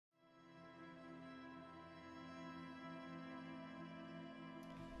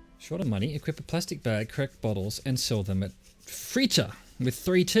Short of money, equip a plastic bag, correct bottles, and sell them at Frita with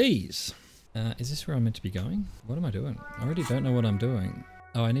 3 T's. Is this where I'm meant to be going? What am I doing? I already don't know what I'm doing.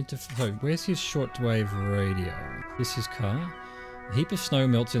 Oh, I need to... So, where's his shortwave radio? This his car? A heap of snow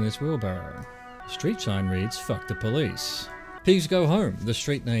melts in this wheelbarrow. Street sign reads, fuck the police. Pigs go home. The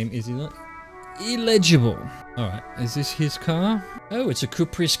street name is illegible. Alright, is this his car? Oh, it's a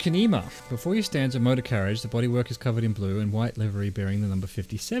Cupris Canema. Before you stands a motor carriage. The bodywork is covered in blue and white livery bearing the number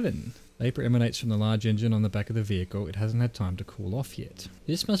 57. Vapor emanates from the large engine on the back of the vehicle. It hasn't had time to cool off yet.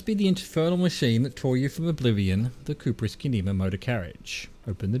 This must be the infernal machine that tore you from oblivion, the Cupris Canema motor carriage.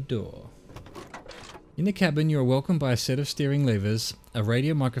 Open the door. In the cabin, you are welcomed by a set of steering levers, a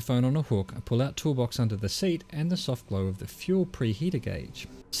radio microphone on a hook, a pull-out toolbox under the seat, and the soft glow of the fuel preheater gauge.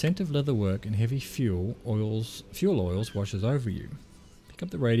 Scent of leatherwork and heavy fuel oils washes over you. Pick up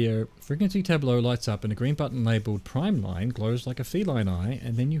the radio. Frequency tableau lights up and a green button labelled Prime Line glows like a feline eye,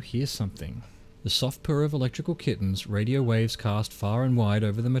 and then you hear something. The soft purr of electrical kittens, radio waves cast far and wide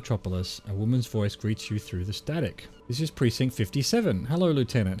over the metropolis. A woman's voice greets you through the static. This is Precinct 57. Hello,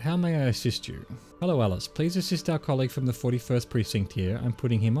 Lieutenant. How may I assist you? Hello, Alice. Please assist our colleague from the 41st Precinct here. I'm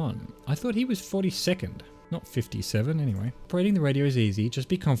putting him on. I thought he was 42nd. Not 57, anyway. Operating the radio is easy. Just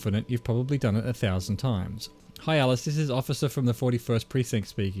be confident. You've probably done it 1,000 times. Hi, Alice. This is Officer from the 41st Precinct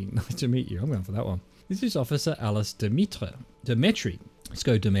speaking. Nice to meet you. I'm going for that one. This is Officer Alice Demetri. Let's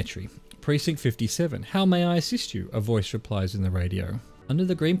go, Demetri. Precinct 57. How may I assist you? A voice replies in the radio. Under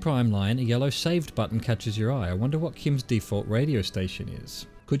the green Prime line, a yellow saved button catches your eye. I wonder what Kim's default radio station is.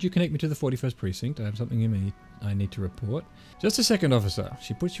 Could you connect me to the 41st Precinct? I have something I need to report. Just a second, officer.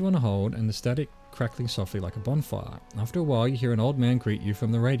 She puts you on a hold and the static crackling softly like a bonfire. After a while, you hear an old man greet you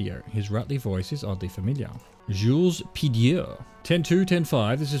from the radio. His rattly voice is oddly familiar. Jules Pidieu. 10-2,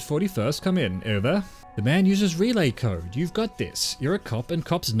 10-5, this is 41st, come in. Over. The man uses relay code. You've got this. You're a cop and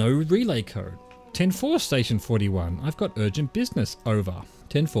cops know relay code. 10-4, station 41. I've got urgent business. Over.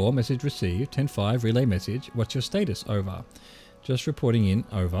 10-4, message received. 10-5, relay message. What's your status? Over. Just reporting in.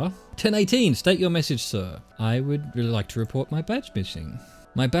 Over. 10-18, state your message, sir. I would really like to report my badge missing.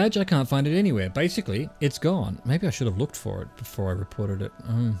 My badge, I can't find it anywhere. Basically, it's gone. Maybe I should have looked for it before I reported it.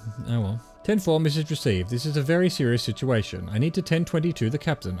 Oh well. 10-4, message received. This is a very serious situation. I need to 10-22 the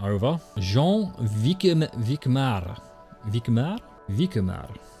captain. Over. Jean Vicmar.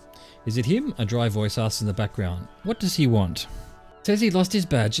 Vicmar. Is it him? A dry voice asks in the background. What does he want? Says he lost his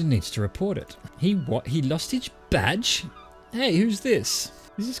badge and needs to report it. He what? He lost his badge? Hey, who's this?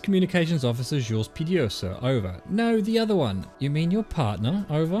 This is Communications Officer Jules Pidieu, sir. Over. No, the other one. You mean your partner?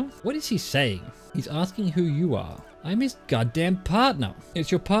 Over. What is he saying? He's asking who you are. I'm his goddamn partner.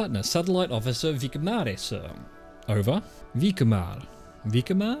 It's your partner, Satellite Officer Vicmare, sir. Over. Vicmar.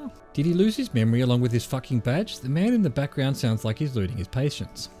 Vicmar? Did he lose his memory along with his fucking badge? The man in the background sounds like he's losing his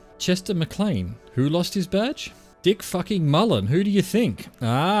patience. Chester McLean. Who lost his badge? Dick fucking Mullen. Who do you think?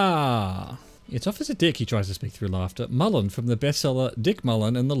 Ah. It's Officer Dick, he tries to speak through laughter. Mullen from the bestseller Dick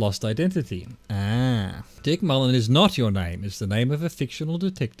Mullen and the Lost Identity. Ah. Dick Mullen is not your name. It's the name of a fictional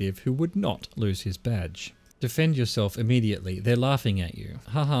detective who would not lose his badge. Defend yourself immediately. They're laughing at you.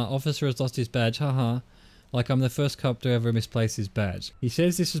 Haha, officer has lost his badge. Haha. Like I'm the first cop to ever misplace his badge. He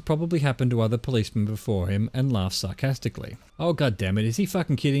says this has probably happened to other policemen before him and laughs sarcastically. Oh goddammit, is he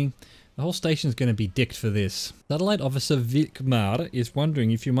fucking kidding? The whole station's going to be dicked for this. Satellite Officer Vicmar is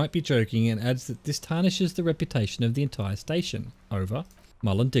wondering if you might be joking and adds that this tarnishes the reputation of the entire station. Over.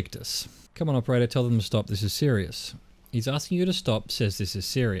 Mullen Dictus. Come on operator, tell them to stop, this is serious. He's asking you to stop, says this is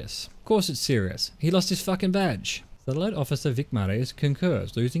serious. Of course it's serious. He lost his fucking badge. Satellite Officer Vicmar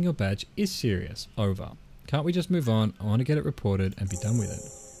concurs. Losing your badge is serious. Over. Can't we just move on? I want to get it reported and be done with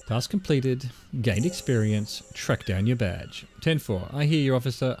it. Task completed. Gained experience. Track down your badge. 10-4. I hear you,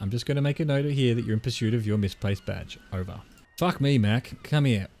 officer. I'm just going to make a note here that you're in pursuit of your misplaced badge. Over. Fuck me, Mac. Come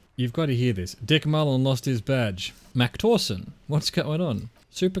here. You've got to hear this. Dick Mullen lost his badge. Mac Torson. What's going on?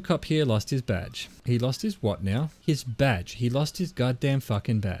 Super Cop here lost his badge. He lost his what now? His badge. He lost his goddamn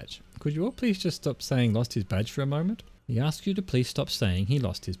fucking badge. Could you all please just stop saying lost his badge for a moment? He asks you to please stop saying he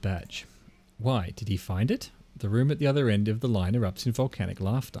lost his badge. Why? Did he find it? The room at the other end of the line erupts in volcanic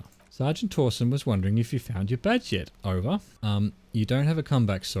laughter. Sergeant Torson was wondering if you found your badge yet. Over. You don't have a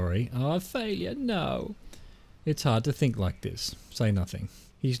comeback, sorry. Oh, failure, no. It's hard to think like this. Say nothing.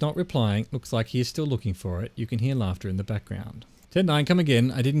 He's not replying. Looks like he is still looking for it. You can hear laughter in the background. 10-9, come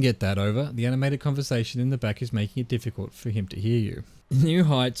again. I didn't get that. Over. The animated conversation in the back is making it difficult for him to hear you. New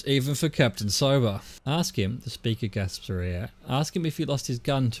heights, even for Captain Sober. Ask him, the speaker gasps her air. Ask him if he lost his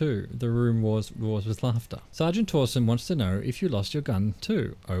gun too. The room roars with laughter. Sergeant Torson wants to know if you lost your gun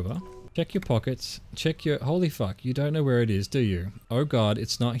too. Over. Check your pockets. Check your... Holy fuck, you don't know where it is, do you? Oh god,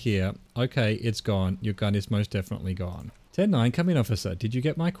 it's not here. Okay, it's gone. Your gun is most definitely gone. 10-9, come in, officer. Did you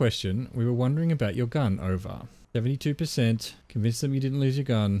get my question? We were wondering about your gun. Over. 72%. Convince them you didn't lose your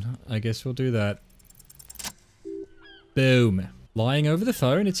gun. I guess we'll do that. Boom. Lying over the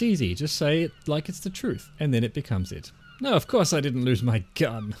phone, it's easy. Just say it like it's the truth, and then it becomes it. No, of course I didn't lose my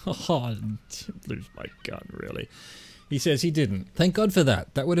gun. Oh, I didn't lose my gun, really. He says he didn't. Thank God for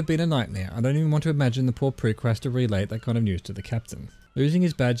that. That would have been a nightmare. I don't even want to imagine the poor prick who has to relay that kind of news to the captain. Losing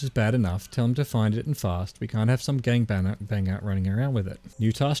his badge is bad enough. Tell him to find it and fast. We can't have some gang bang out running around with it.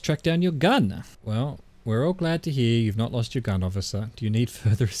 New task, track down your gun. Well, we're all glad to hear you've not lost your gun, officer. Do you need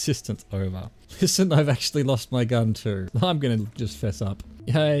further assistance? Over. Listen, I've actually lost my gun too. I'm going to just fess up.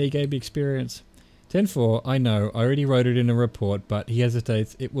 Hey, he gave me experience. 10-4, I know. I already wrote it in a report, but he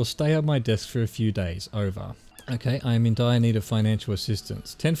hesitates. It will stay on my desk for a few days. Over. Okay, I am in dire need of financial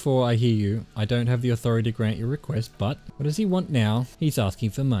assistance. 10-4, I hear you. I don't have the authority to grant your request, but what does he want now? He's asking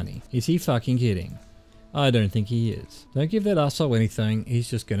for money. Is he fucking kidding? I don't think he is. Don't give that asshole anything. He's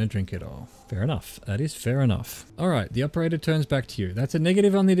just going to drink it all. Fair enough. That is fair enough. Alright, the operator turns back to you. That's a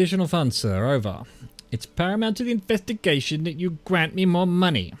negative on the additional funds, sir. Over. It's paramount to the investigation that you grant me more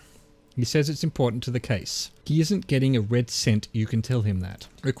money. He says it's important to the case. He isn't getting a red cent, you can tell him that.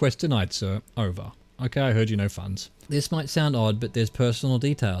 Request denied, sir. Over. Okay, I heard you no funds. This might sound odd, but there's personal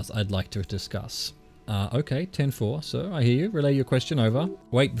details I'd like to discuss. Okay, 10-4, sir, I hear you. Relay your question. Over.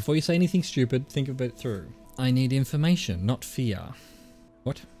 Wait, before you say anything stupid, think of it through. I need information, not fear.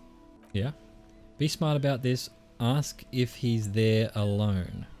 What? Yeah? Be smart about this. Ask if he's there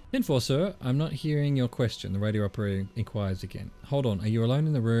alone. 10-4, sir, I'm not hearing your question. The radio operator inquires again. Hold on, are you alone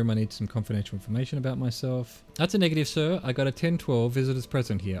in the room? I need some confidential information about myself. That's a negative, sir. I got a 10-12 visitors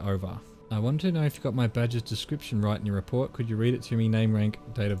present here. Over. I wanted to know if you got my badge's description right in your report. Could you read it to me? Name, rank,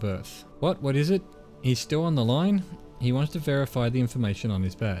 date of birth. What is it? He's still on the line? He wants to verify the information on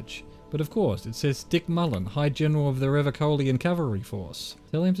his badge. But of course, it says Dick Mullen, High General of the Revicolian Cavalry Force.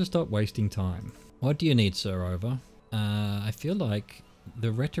 Tell him to stop wasting time. What do you need, sir? Over. I feel like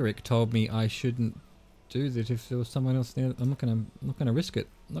the rhetoric told me I shouldn't do that if there was someone else there. I'm not gonna risk it.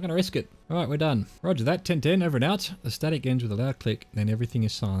 I'm not gonna risk it. Alright, we're done. Roger that. 10-10, over and out. The static ends with a loud click, then everything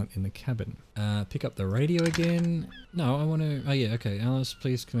is silent in the cabin. Pick up the radio again. No, I want to... Oh yeah, okay. Alice,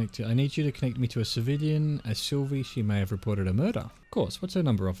 please connect to... I need you to connect me to a civilian. As Sylvie, she may have reported a murder. Of course. What's her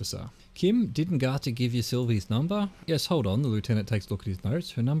number, officer? Kim, didn't Garter give you Sylvie's number? Yes, hold on. The lieutenant takes a look at his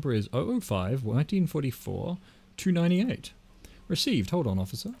notes. Her number is 005 1944 298. Received. Hold on,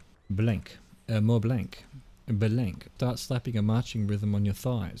 officer. Blank. More blank. Blank. Start slapping a marching rhythm on your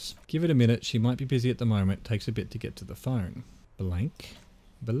thighs. Give it a minute. She might be busy at the moment. Takes a bit to get to the phone. Blank.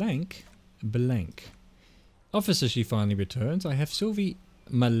 Blank. Blank. Officer, she finally returns. I have Sylvie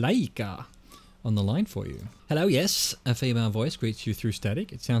Malaika on the line for you. Hello, yes. A female voice greets you through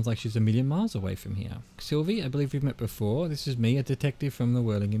static. It sounds like she's a million miles away from here. Sylvie, I believe we've met before. This is me, a detective from the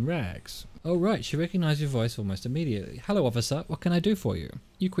Whirling in Rags. Oh right, she recognised your voice almost immediately. Hello, officer. What can I do for you?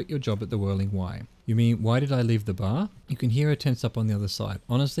 You quit your job at the Whirling. Why? You mean, why did I leave the bar? You can hear her tense up on the other side.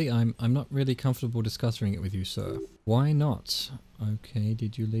 Honestly, I'm not really comfortable discussing it with you, sir. Why not? Okay,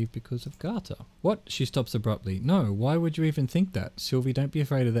 did you leave because of Garter? What? She stops abruptly. No, why would you even think that? Sylvie, don't be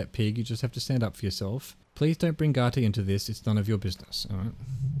afraid of that pig. You just have to stand up for yourself. Please don't bring Garter into this. It's none of your business. Alright.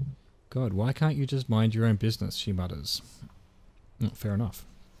 God, why can't you just mind your own business? She mutters. Fair enough.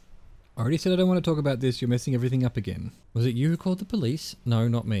 I already said I don't want to talk about this. You're messing everything up again. Was it you who called the police? No,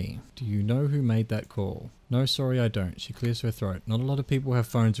 not me. Do you know who made that call? No, sorry, I don't. She clears her throat. Not a lot of people have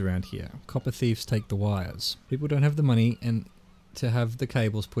phones around here. Copper thieves take the wires. People don't have the money and to have the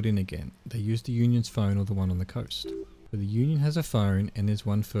cables put in again. They use the Union's phone or the one on the coast. So the Union has a phone and there's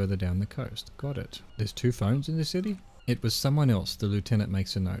one further down the coast. Got it. There's 2 phones in the city? It was someone else, the lieutenant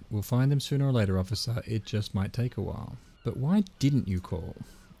makes a note. We'll find them sooner or later, officer. It just might take a while. But why didn't you call?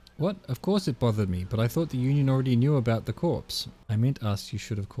 What? Of course it bothered me, but I thought the Union already knew about the corpse. I meant us. You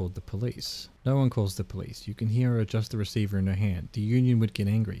should have called the police. No one calls the police. You can hear her adjust the receiver in her hand. The Union would get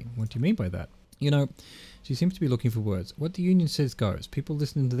angry. What do you mean by that? You know, she seems to be looking for words. What the Union says goes. People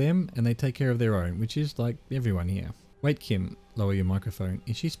listen to them and they take care of their own, which is like everyone here. Wait, Kim. Lower your microphone.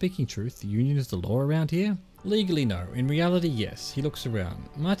 Is she speaking truth? The Union is the law around here? Legally, no. In reality, yes. He looks around.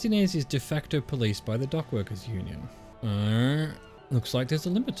 Martinez is de facto police by the Dockworkers Union. Looks like there's a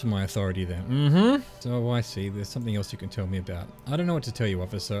limit to my authority then. So I see. There's something else you can tell me about. I don't know what to tell you,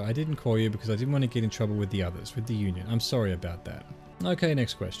 officer. I didn't call you because I didn't want to get in trouble with the others, with the Union. I'm sorry about that. Okay,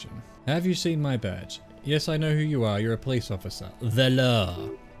 next question. Have you seen my badge? Yes, I know who you are. You're a police officer. The law.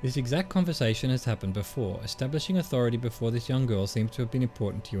 This exact conversation has happened before. Establishing authority before this young girl seems to have been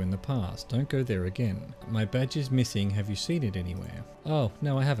important to you in the past. Don't go there again. My badge is missing. Have you seen it anywhere? Oh,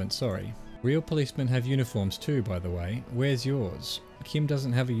 no, I haven't. Sorry. Real policemen have uniforms too, by the way. Where's yours? Kim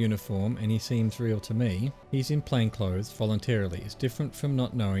doesn't have a uniform and he seems real to me. He's in plain clothes voluntarily. It's different from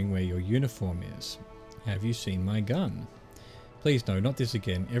not knowing where your uniform is. Have you seen my gun? Please no, not this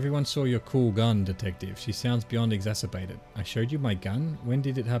again. Everyone saw your cool gun, detective. She sounds beyond exacerbated. I showed you my gun? When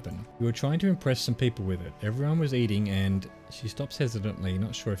did it happen? You were trying to impress some people with it. Everyone was eating and... She stops hesitantly,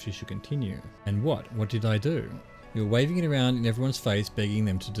 not sure if she should continue. And what? What did I do? You were waving it around in everyone's face, begging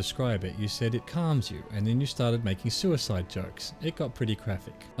them to describe it. You said it calms you, and then you started making suicide jokes. It got pretty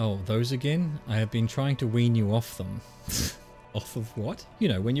graphic. Oh, those again? I have been trying to wean you off them. Off of what? You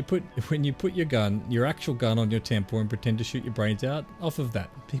know, when you put your gun, your actual gun on your temple and pretend to shoot your brains out, off of that.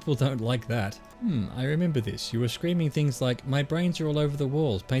 People don't like that. I remember this. You were screaming things like, my brains are all over the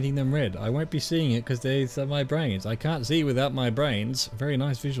walls, painting them red. I won't be seeing it because these are my brains. I can't see without my brains. Very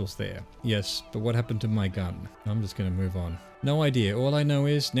nice visuals there. Yes, but what happened to my gun? I'm just going to move on. No idea. All I know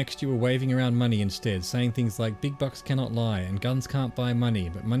is, next you were waving around money instead, saying things like, big bucks cannot lie, and guns can't buy money,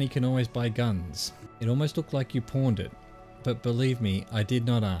 but money can always buy guns. It almost looked like you pawned it. But believe me, I did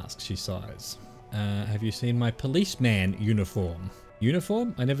not ask, she sighs. Have you seen my policeman uniform?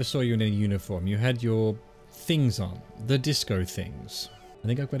 Uniform? I never saw you in any uniform. You had your things on. The disco things. I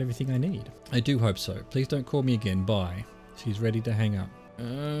think I've got everything I need. I do hope so. Please don't call me again. Bye. She's ready to hang up.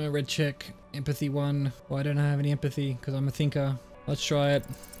 Red check. Empathy 1. Why don't I have any empathy? Because I'm a thinker. Let's try it.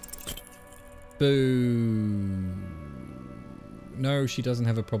 Boo. No, she doesn't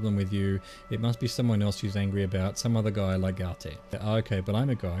have a problem with you. It must be someone else she's angry about. Some other guy like Arte. Okay, but I'm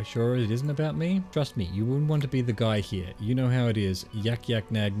a guy. Sure it isn't about me? Trust me, you wouldn't want to be the guy here. You know how it is. Yak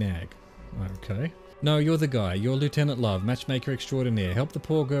yak nag nag. Okay. No, you're the guy. You're Lieutenant Love, matchmaker extraordinaire. Help the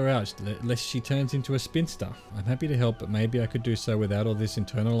poor girl out, lest she turns into a spinster. I'm happy to help, but maybe I could do so without all this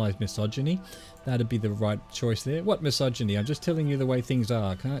internalized misogyny. That'd be the right choice there. What misogyny? I'm just telling you the way things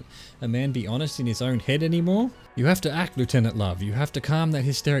are. Can't a man be honest in his own head anymore? You have to act, Lieutenant Love. You have to calm that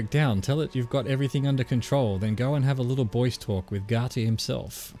hysteric down. Tell it you've got everything under control. Then go and have a little boys' talk with Garte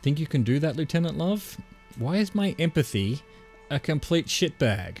himself. Think you can do that, Lieutenant Love? Why is my empathy a complete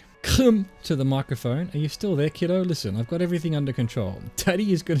shitbag? Come to the microphone. Are you still there, kiddo? Listen, I've got everything under control.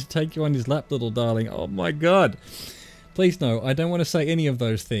 Daddy is going to take you on his lap, little darling. Oh my god. Please no, I don't want to say any of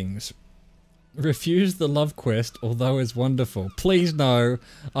those things. Refuse the love quest, although it's wonderful. Please no,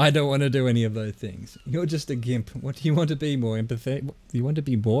 I don't want to do any of those things. You're just a gimp. What do you want to be, more empathetic? Do you want to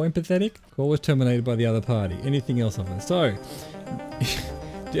be more empathetic? Call was terminated by the other party. Anything else on this? So,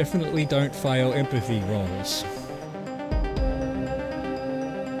 definitely don't fail empathy rolls.